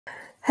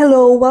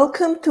Hello,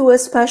 welcome to a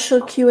special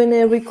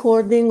Q&A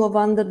recording of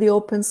Under the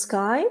Open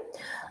Sky,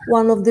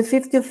 one of the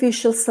 50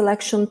 official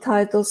selection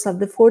titles at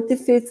the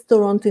 45th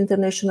Toronto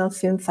International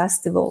Film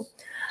Festival.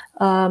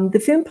 The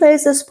film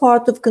plays as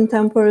part of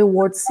Contemporary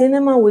World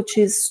Cinema, which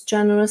is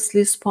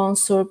generously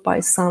sponsored by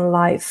Sun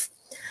Life.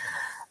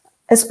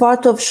 As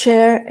part of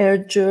Share Our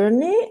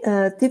Journey,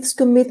 TIFF's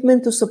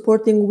commitment to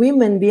supporting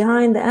women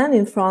behind and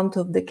in front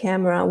of the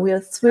camera, we are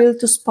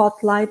thrilled to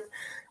spotlight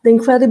the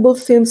incredible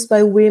films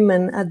by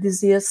women at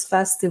this year's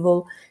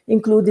festival,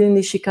 including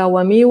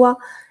Nishikawa Miwa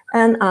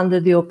and Under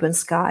the Open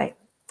Sky.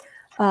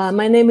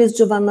 My name is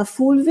Giovanna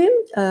Fulvi,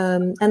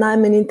 and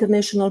I'm an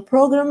international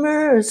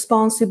programmer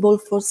responsible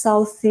for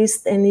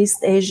Southeast and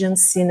East Asian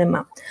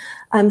cinema.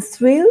 I'm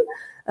thrilled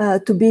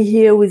to be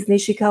here with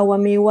Nishikawa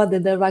Miwa, the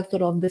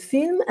director of the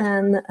film,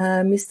 and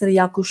Mr.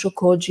 Yakusho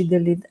Koji, the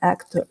lead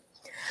actor.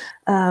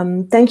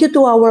 Thank you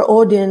to our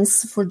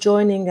audience for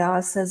joining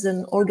us. As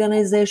an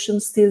organization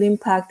still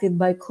impacted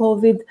by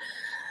COVID,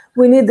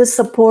 we need the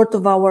support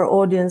of our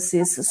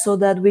audiences so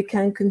that we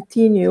can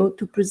continue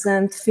to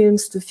present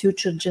films to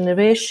future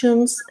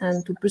generations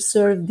and to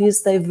preserve these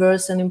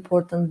diverse and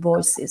important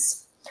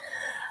voices.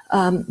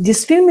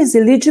 This film is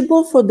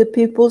eligible for the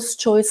People's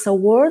Choice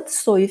Award,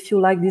 so if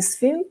you like this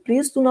film,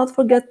 please do not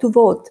forget to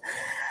vote.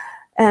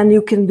 And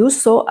you can do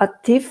so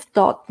at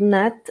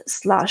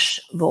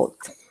tiff.net/vote.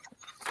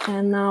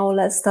 And now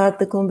let's start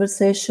the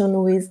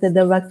conversation with the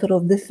director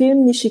of the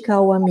film,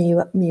 Nishikawa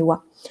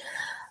Miwa.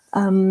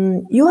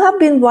 You have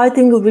been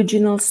writing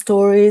original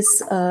stories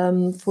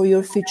for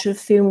your feature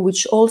film,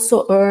 which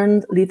also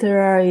earned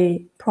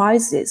literary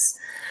prizes,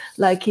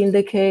 like in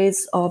the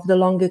case of The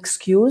Long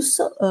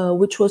Excuse,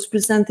 which was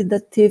presented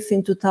at TIFF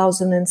in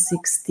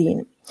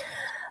 2016.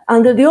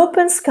 Under the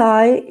Open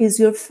Sky is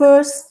your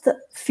first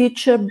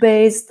feature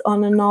based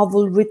on a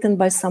novel written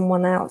by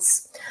someone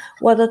else.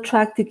 What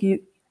attracted you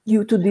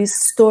to this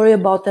story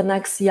about an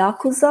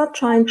ex-yakuza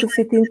trying to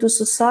fit into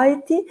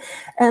society,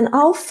 and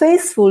how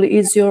faithful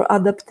is your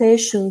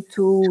adaptation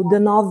to the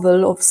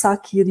novel of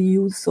Saki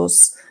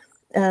Ryuzo's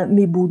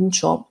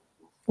Mibuncho,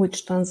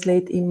 which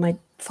translate in my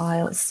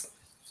files?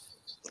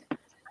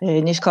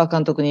 西川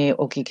監督に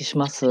お聞きし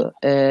ます。こ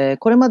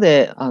れま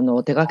で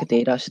手掛けて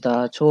いらし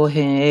た長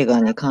編映画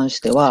に関し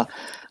ては、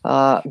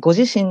ご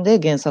自身で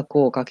原作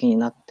をお書きに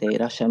なってい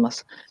らっしゃいま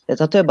す。例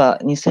えば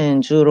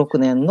2016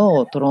年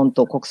のトロン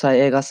ト国際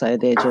映画祭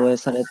で上映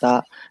され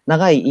た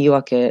長い言い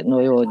訳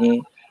のよう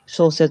に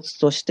小説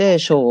として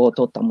賞を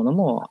取ったもの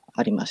も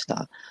ありまし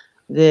た。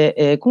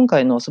で、今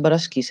回の素晴ら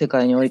しき世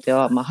界において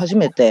は、初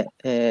めて、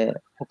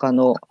他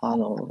の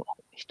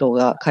人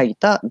が書い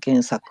た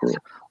原作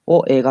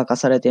を映画化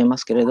されていま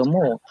すけれど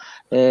も、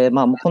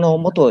この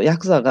元ヤ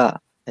クザ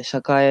が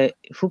社会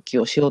復帰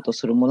をしようと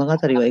する物語を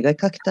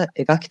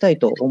描きたい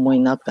と思い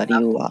になった理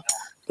由は、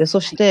そ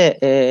し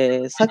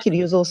て、さきり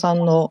ゆぞうさ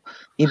んの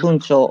異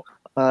文書、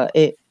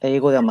英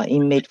語では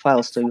Inmate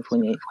Files というふう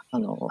に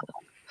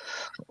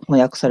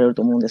翻訳される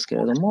と思うんですけ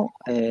れども、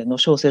の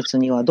小説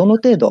にはどの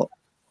程度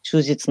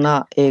忠実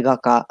な映画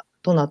化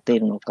となってい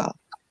るのか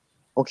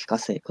お聞か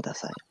せくだ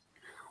さい。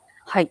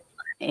はい。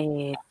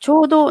ち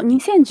ょうど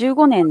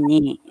2015年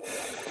に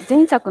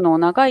前作の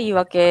長い言い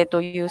訳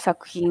という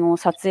作品を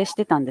撮影し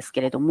てたんです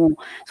けれども、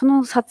そ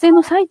の撮影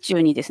の最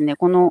中にですね、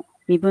この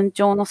身分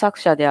帳の作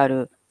者であ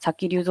る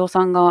崎龍三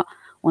さんが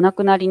お亡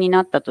くなりに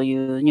なったとい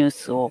うニュー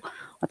スを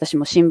私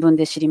も新聞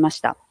で知りま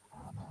した。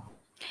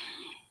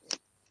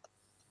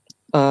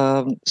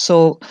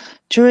So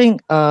during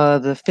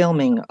the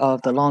filming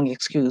of The Long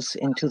Excuse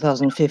in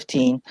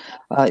 2015,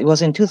 it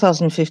was in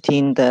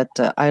 2015 that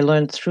I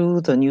learned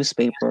through the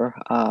newspaper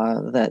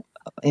that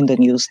in the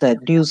news that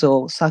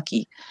Ryuzo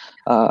Saki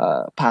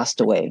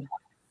passed away.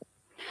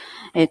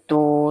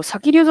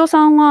 崎龍三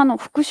さんは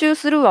復讐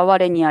するは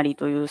我にあり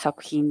という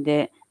作品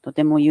でと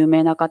ても有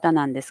名な方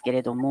なんですけ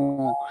れど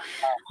も、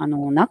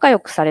仲良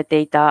くされて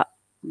いた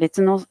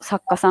別の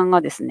作家さんが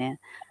ですね、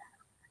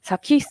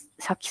崎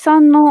さ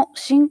んの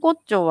真骨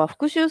頂は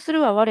復讐す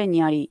るは我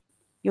にあり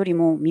より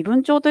も身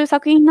分帳という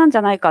作品なんじ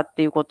ゃないかっ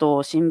ていうこと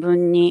を新聞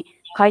に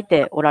書い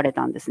ておられ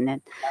たんですね。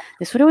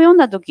でそれを読ん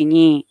だとき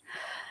に、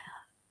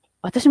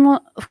私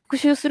も復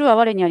讐するは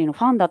我にありのフ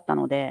ァンだった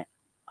ので、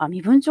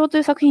身分帳と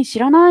いう作品知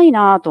らない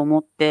なと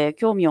思って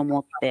興味を持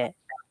って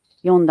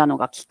読んだの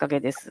がきっかけ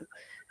です。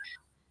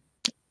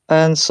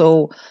And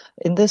so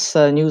in this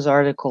news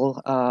article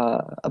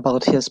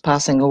about his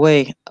passing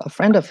away, a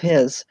friend of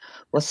his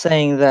was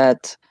saying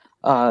that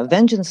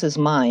Vengeance is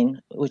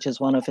Mine, which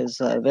is one of his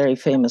very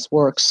famous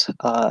works,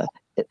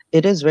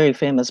 it is very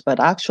famous, but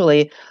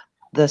actually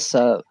this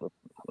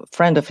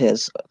friend of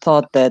his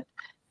thought that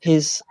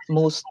his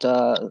most,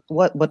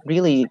 what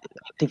really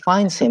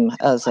defines him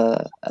as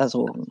a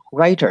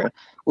writer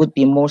would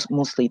be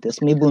mostly this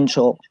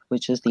Mibuncho,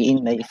 which is the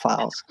inmate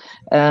files.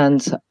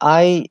 And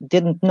I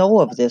didn't know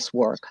of this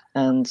work,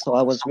 and so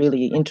I was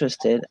really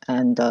interested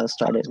and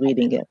started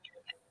reading it.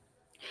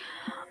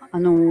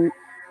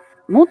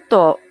 もっ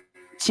と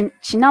血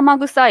生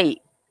臭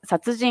い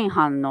殺人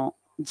犯の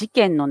事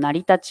件の成り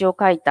立ちを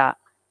書いた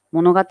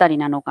物語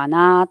なのか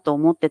なと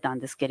思ってたん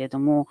ですけれど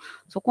も、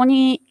そこ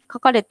に書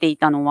かれてい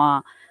たの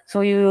は、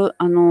そういう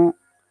悲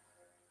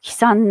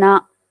惨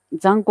な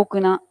残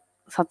酷な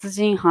殺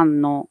人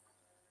犯の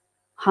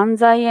犯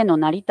罪への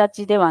成り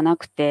立ちではな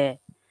くて、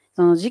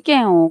その事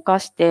件を犯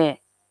し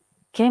て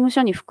刑務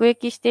所に服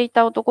役してい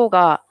た男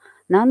が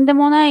何で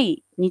もな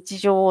い日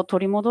常を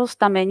取り戻す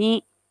ため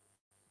に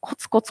コ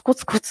ツコツコ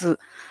ツコツ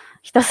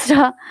ひたす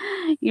ら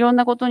いろん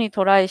なことに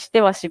トライし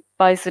ては失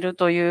敗する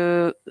と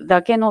いう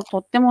だけのと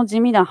っても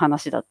地味な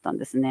話だったん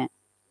ですね。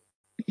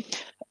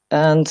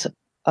And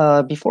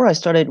before I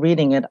started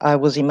reading it, I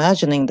was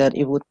imagining that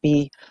it would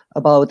be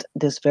about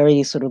this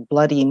very sort of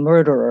bloody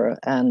murderer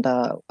and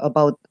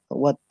about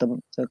what the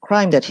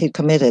crime that he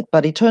committed.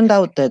 But it turned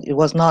out that it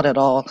was not at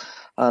all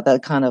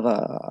that kind of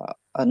a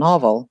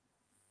novel.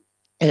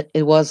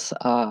 It was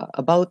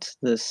about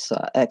this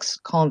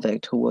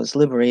ex-convict who was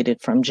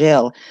liberated from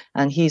jail,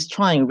 and he's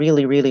trying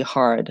really, really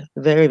hard,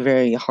 very,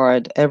 very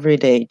hard every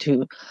day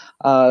to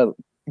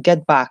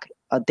get back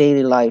a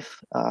daily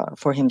life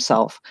for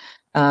himself.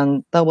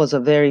 And that was a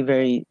very,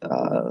 very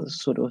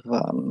sort of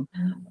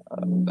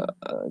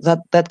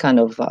that kind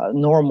of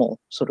normal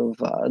sort of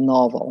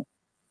novel.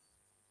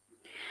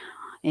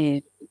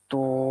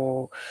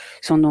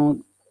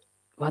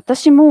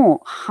 私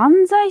も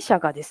犯罪者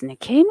がですね、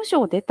刑務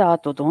所を出た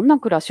後どんな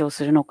暮らしを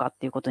するのかっ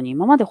ていうことに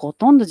今までほ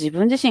とんど自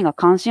分自身が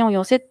関心を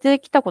寄せて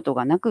きたこと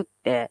がなくっ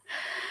て、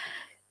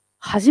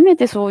初め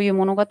てそういう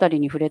物語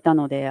に触れた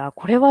ので、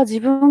これは自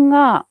分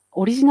が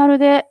オリジナル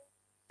で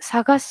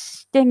探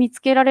して見つ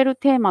けられる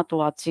テーマと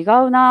は違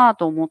うなぁ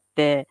と思っ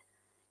て、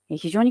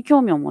非常に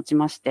興味を持ち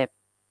まして、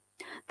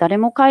誰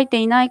も書いて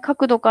いない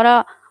角度か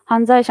ら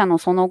犯罪者の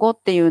その後っ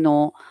ていう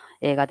のを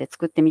映画で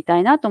作ってみた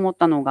いなと思っ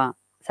たのが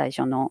最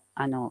初の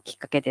きっ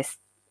かけです。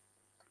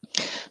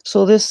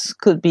So this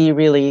could be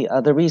really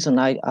the reason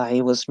I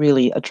was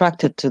really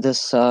attracted to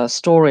this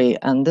story,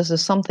 and this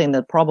is something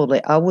that probably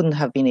I wouldn't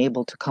have been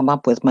able to come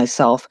up with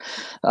myself,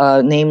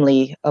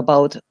 namely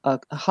about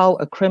how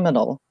a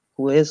criminal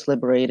who is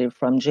liberated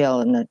from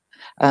jail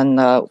and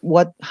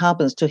what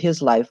happens to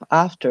his life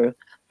after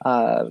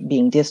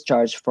being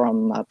discharged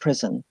from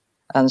prison.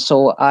 And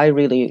so I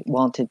really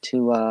wanted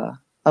to,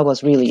 I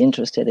was really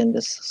interested in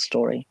this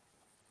story.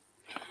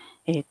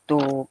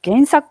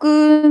 原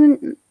作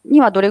に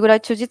はどれぐら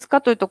い忠実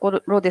かというと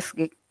ころです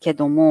け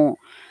ども、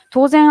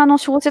当然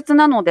小説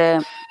なので、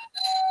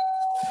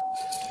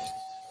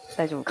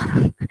大丈夫かな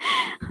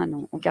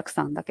お客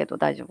さんだけど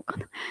大丈夫か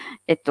な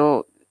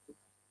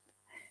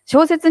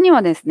小説に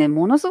はですね、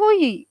ものすご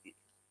い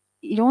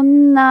いろ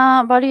ん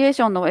なバリエー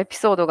ションのエピ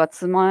ソードが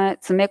詰め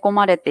込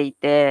まれてい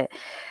て、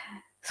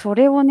そ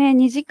れをね、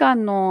2時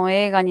間の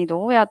映画に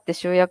どうやって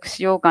集約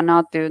しようか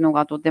なというの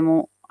がとて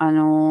も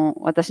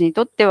私に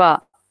とって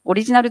は、オ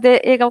リジナル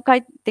で映画を描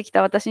いてき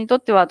た私にとっ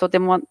てはとて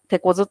も手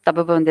こずった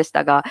部分でし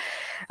たが、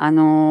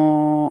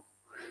長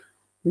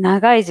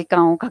い時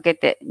間をかけ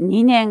て、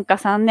2年か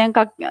3年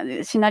か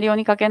シナリオ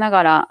にかけな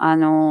がら、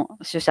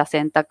取捨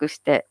選択し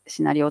て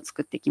シナリオを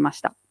作ってきま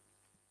した。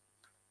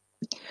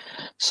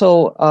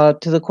So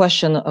to the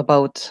question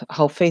about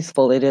how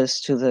faithful it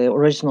is to the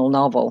original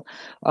novel,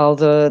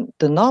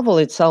 the novel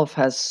itself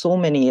has so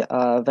many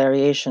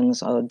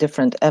variations,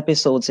 different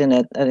episodes in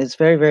it, and it's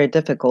very, very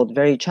difficult,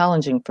 very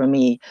challenging for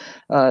me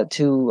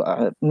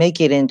to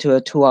make it into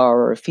a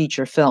 2-hour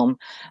feature film.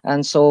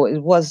 And so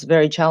it was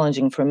very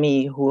challenging for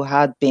me, who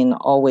had been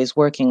always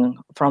working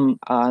from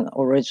an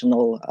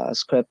original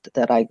script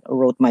that I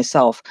wrote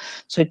myself.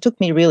 So it took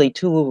me really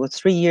 2 or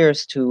 3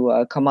 years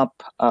to come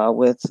up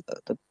with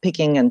the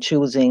picking and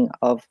choosing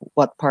of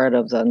what part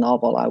of the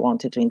novel I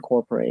wanted to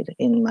incorporate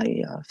in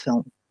my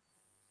film.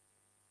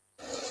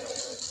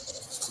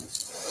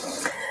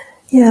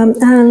 Yeah,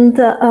 and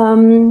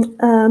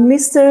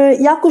Mr.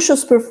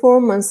 Yakusho's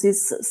performance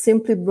is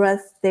simply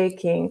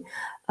breathtaking.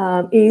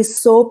 He is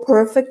so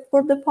perfect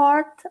for the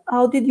part.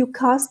 How did you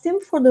cast him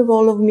for the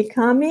role of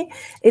Mikami?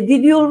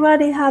 Did you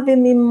already have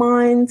him in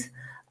mind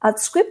at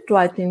script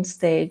writing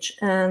stage?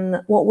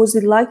 And what was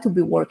it like to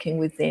be working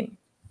with him?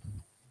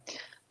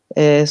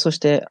 そし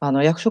て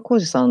役所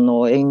広司さん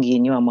の演技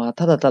には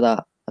ただた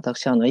だ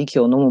私息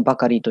を飲むば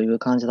かりという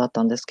感じだっ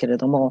たんですけれ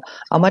ども、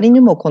あまりに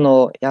もこ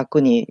の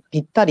役にぴ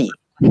ったり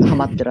は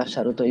まってらっし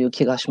ゃるという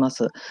気がしま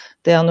す。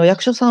で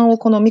役所さんを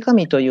この三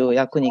上という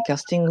役にキャ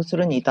スティングす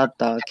るに至っ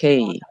た経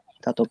緯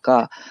だと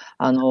か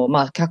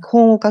脚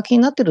本を書きに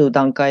なっている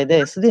段階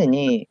ですで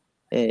に、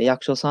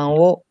役所さん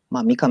を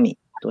三上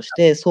とし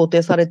て想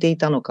定されてい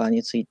たのか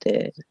につい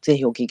てぜ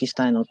ひお聞きし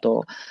たいの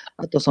と、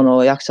あとそ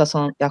の役所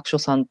さ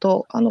ん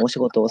とお仕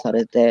事をさ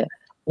れて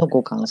の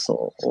ご感想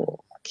を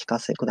聞か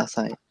せくだ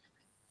さい。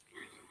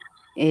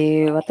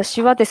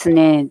私はです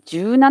ね、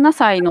17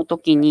歳の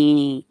時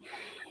に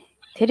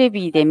テレ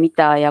ビで見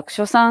た役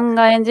所さん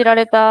が演じら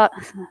れた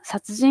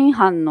殺人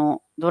犯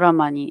のドラ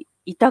マに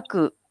痛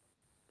く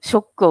ショ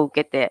ックを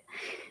受けて、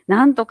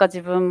なんとか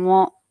自分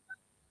も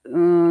こ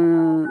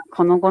の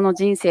後の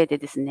人生で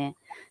ですね、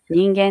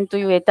人間と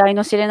いう得体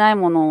の知れない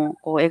ものを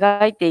こう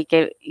描いてい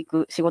く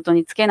仕事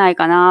に就けない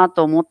かな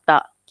と思っ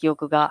た記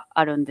憶が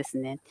あるんです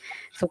ね。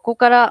そこ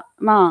から、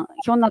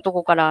ひょんなと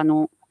こから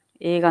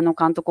映画の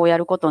監督をや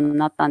ることに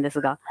なったんで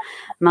すが、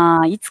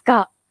いつ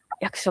か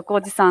役所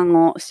広司さん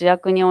を主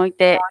役に置い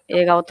て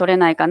映画を撮れ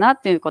ないかな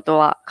ということ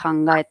は考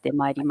えて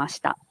まいりまし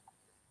た。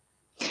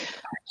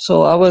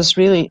So I was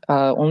really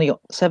only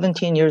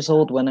 17 years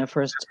old when I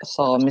first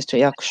saw Mr.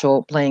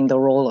 Yakusho playing the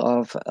role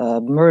of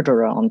a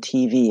murderer on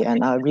TV,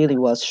 and I really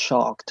was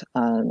shocked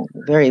and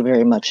very,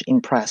 very much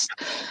impressed.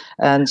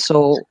 And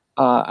so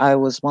I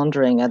was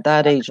wondering at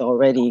that age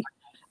already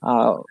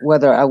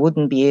whether I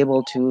wouldn't be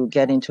able to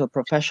get into a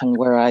profession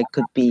where I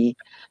could be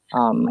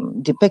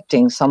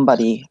depicting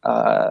somebody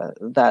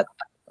that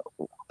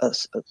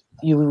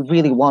you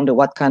really wonder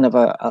what kind of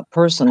a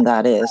person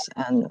that is,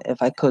 and if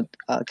I could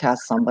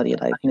cast somebody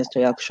like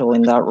Mr. Yakusho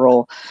in that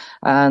role.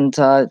 And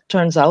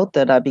turns out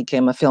that I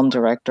became a film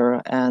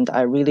director, and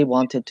I really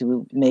wanted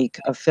to make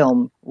a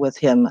film with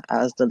him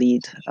as the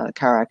lead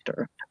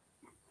character.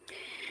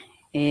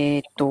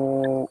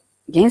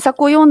 原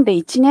作を読んで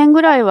1年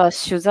ぐらいは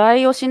取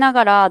材をしな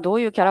がらど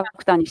ういうキャラ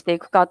クターにしてい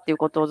くかっていう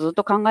ことをずっ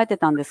と考えて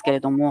たんですけれ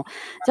ども、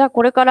じゃあ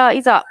これから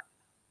いざ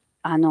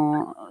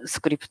ス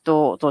クリプ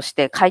トとし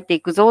て書いてい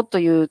くぞと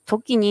いう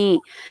時に、い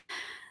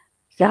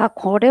や、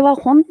これは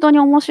本当に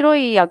面白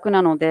い役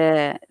なの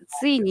で、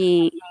つい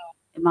に、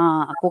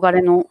憧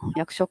れの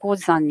役所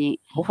広司さんに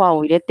オファー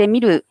を入れてみ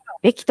る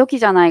べき時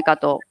じゃないか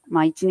と、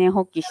一念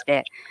発起し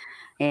て、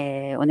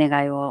お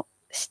願いを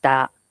し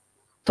た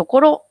とこ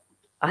ろ、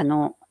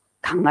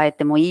考え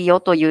てもいいよ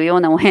というよ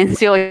うなお返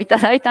事をいた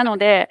だいたの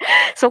で、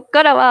そこ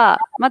からは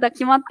まだ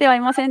決まっては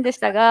いませんでし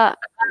たが、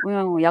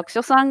役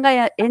所さんが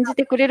演じ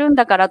てくれるん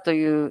だからと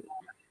いう、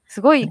す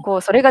ごい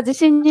それが自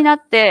信になっ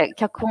て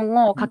脚本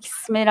を書き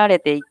進められ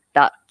ていっ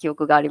た記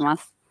憶がありま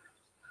す。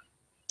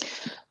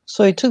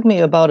So it took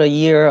me about a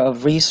year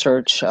of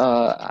research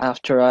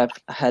after I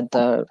had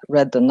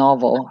read the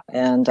novel,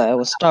 and I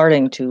was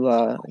starting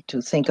to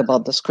think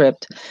about the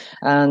script.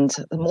 And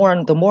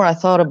the more I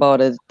thought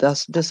about it,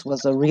 this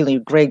was a really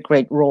great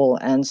role.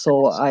 And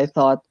so I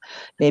thought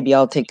maybe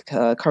I'll take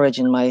courage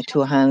in my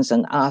two hands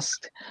and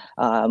ask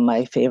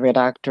my favorite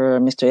actor,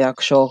 Mr.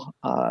 Yakusho,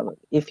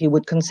 if he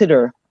would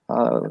consider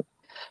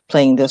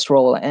playing this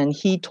role. And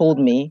he told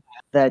me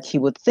that he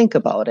would think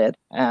about it,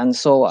 and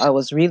so I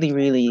was really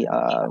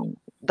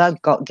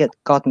that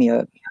got me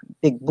a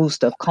big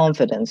boost of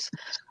confidence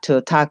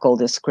to tackle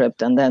this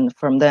script. And then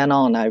from then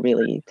on, I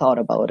really thought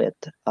about it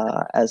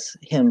as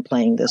him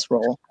playing this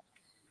role.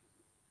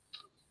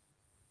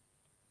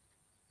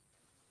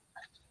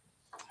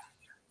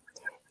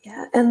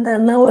 Yeah, and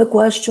then now a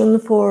question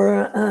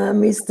for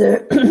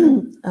Mr.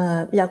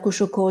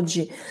 Yakusho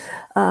Koji.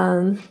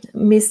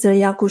 Mr.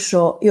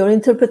 Yakusho, your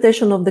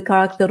interpretation of the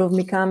character of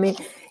Mikami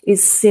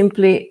is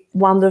simply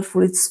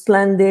wonderful. It's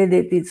splendid.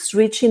 It's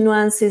rich in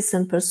nuances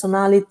and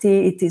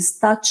personality. It is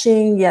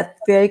touching yet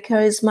very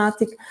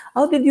charismatic.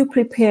 How did you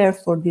prepare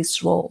for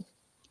this role?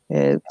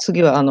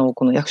 次は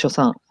この役所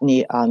さん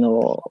に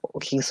お聞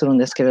きするん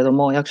ですけれど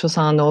も、役所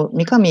さん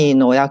三上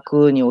の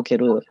役におけ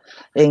る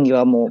演技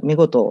はもう見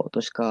事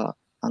としか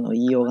言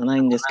いようがな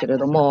いんですけれ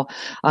ども、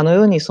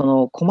ようにそ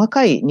の細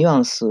かいニュア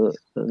ンス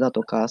だ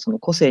とかその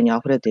個性にあ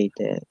ふれてい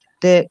て、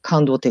で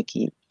感動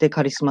的で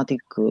カリスマティッ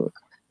ク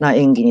な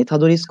演技にた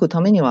どり着く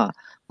ためには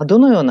ど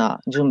のよう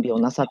な準備を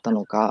なさった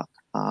のか、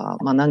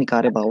何か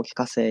あればお聞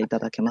かせいた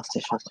だけます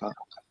でしょうか。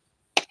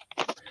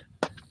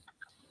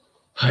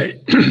は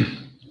い。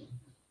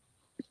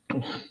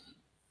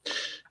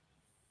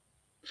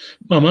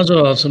まず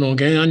はその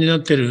原案にな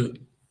ってい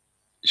る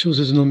小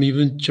説の身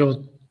分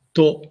帳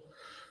と、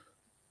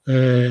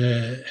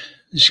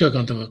西川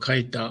監督が書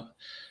いた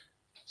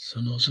そ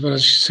の素晴ら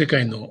しい世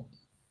界の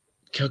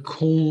脚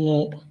本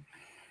を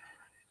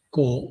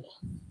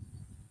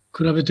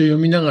比べて読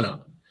みながら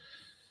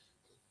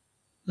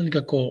何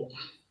か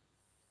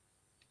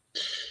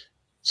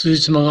つ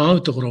じつまが合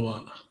うところ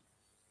は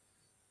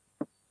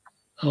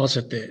合わ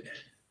せて、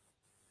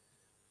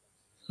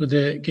それ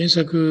で原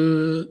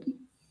作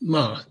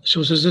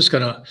小説ですか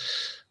ら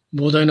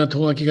膨大なと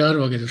書きがあ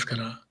るわけですか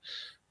ら、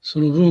そ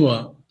の分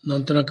はな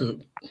んとなく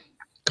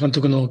監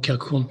督の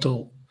脚本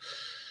と、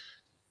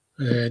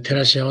照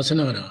らし合わせ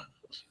ながら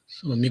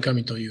その三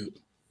上という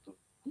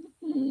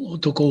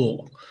男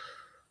を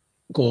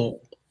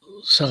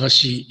探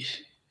し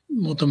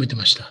求めて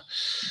ました。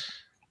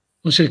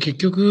もし結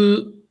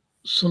局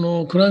そ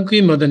のクランク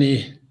インまで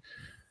に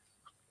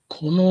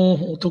こ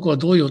の男は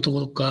どういう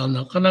男か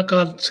なかな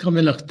かつか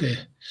めなく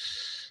て、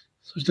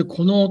そして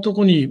この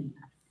男に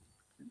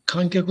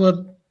観客は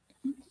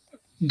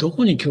ど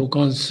こに共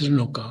感する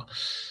のか、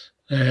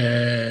な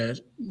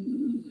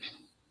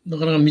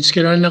かなか見つ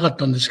けられなかっ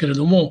たんですけれ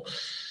ども、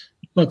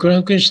クラ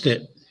ンクインし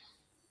て、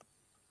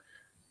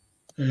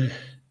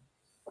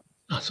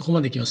そこ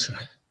までいきますか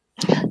ね。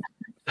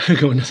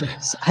ごめんなさい。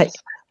はい。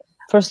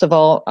First of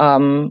all,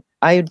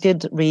 I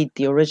did read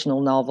the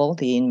original novel,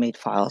 The Inmate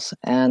Files,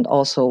 and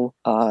also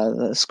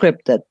the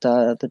script that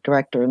the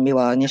director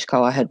Miwa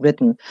Nishikawa had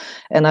written.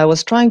 And I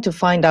was trying to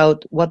find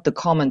out what the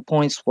common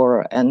points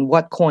were and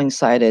what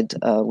coincided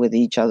with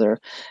each other.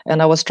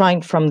 And I was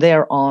trying from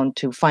there on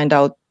to find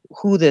out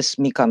who this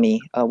Mikami,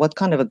 what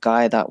kind of a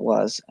guy that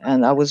was.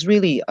 And I was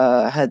really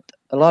had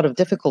a lot of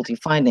difficulty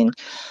finding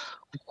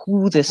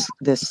who this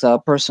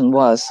person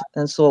was,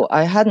 and so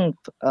I hadn't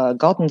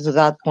gotten to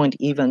that point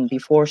even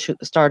before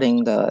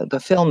starting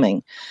the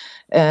filming.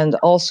 And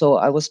also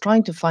I was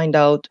trying to find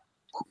out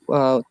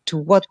to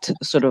what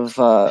sort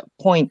of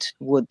point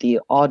would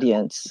the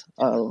audience,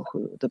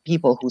 the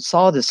people who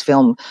saw this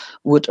film,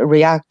 would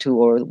react to,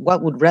 or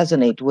what would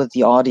resonate with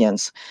the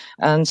audience.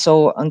 And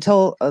so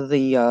until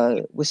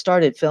we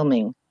started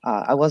filming,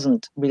 I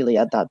wasn't really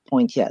at that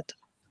point yet.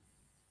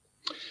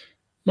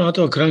 あ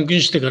とはクランクイ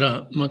ンしてか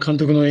ら、監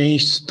督の演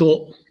出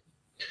と、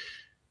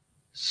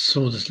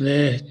そうです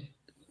ね、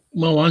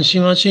ワンシ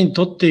ーンワンシーン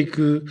撮ってい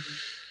く、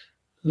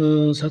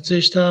撮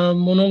影した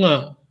もの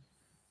が、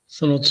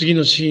その次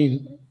のシー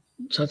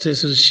ン、撮影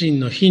するシー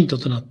ンのヒント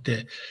となっ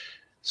て、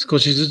少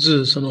しず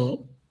つその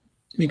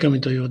三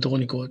上という男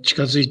にこう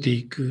近づいて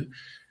いく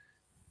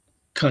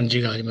感じ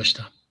がありまし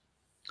た。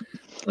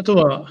あと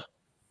は、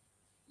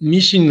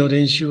ミシンの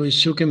練習を一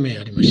生懸命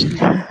やりまし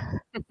た。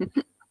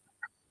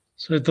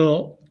それ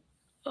と、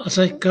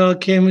旭川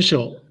刑務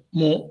所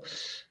も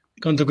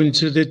監督に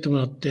連れて行っても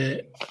らっ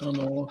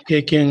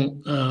て、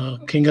見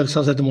学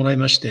させてもらい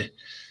まして、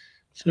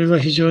それは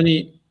非常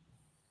に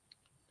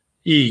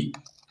いい、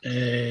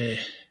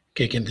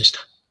経験でした。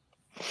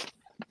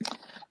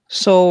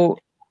So,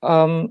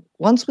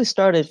 once we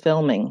started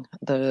filming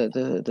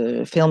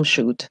the film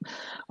shoot,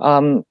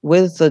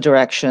 with the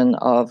direction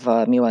of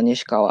Miwa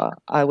Nishikawa,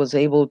 I was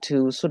able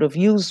to sort of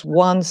use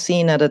one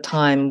scene at a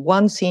time.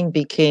 One scene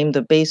became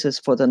the basis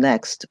for the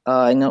next,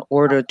 in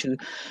order to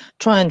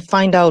try and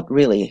find out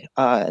really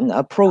and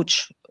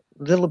approach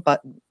little by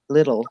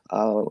little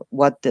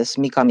what this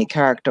Mikami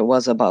character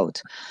was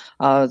about.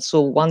 So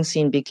one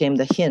scene became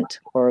the hint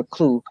or a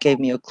clue, gave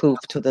me a clue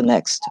to the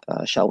next,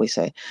 shall we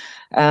say.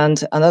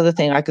 And another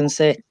thing I can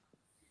say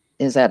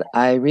is that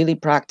I really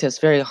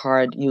practiced very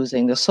hard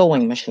using the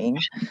sewing machine.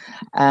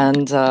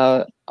 And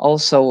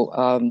also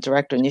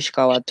director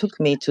Nishikawa took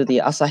me to the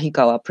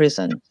Asahikawa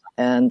prison.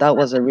 And that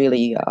was a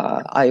really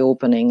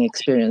eye-opening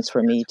experience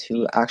for me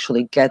to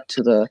actually get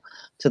to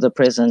the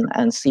prison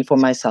and see for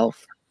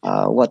myself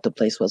what the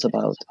place was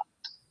about.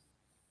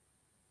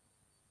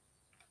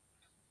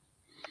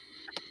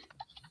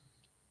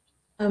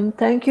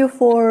 Thank you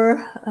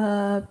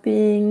for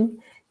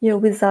being here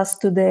with us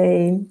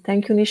today.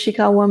 Thank you,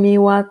 Nishikawa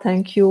Miwa.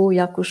 Thank you,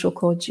 Yakusho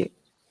Koji.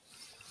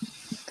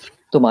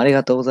 どうもあり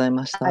がとうござい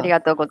ました。あり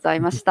がとうござい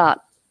まし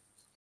た。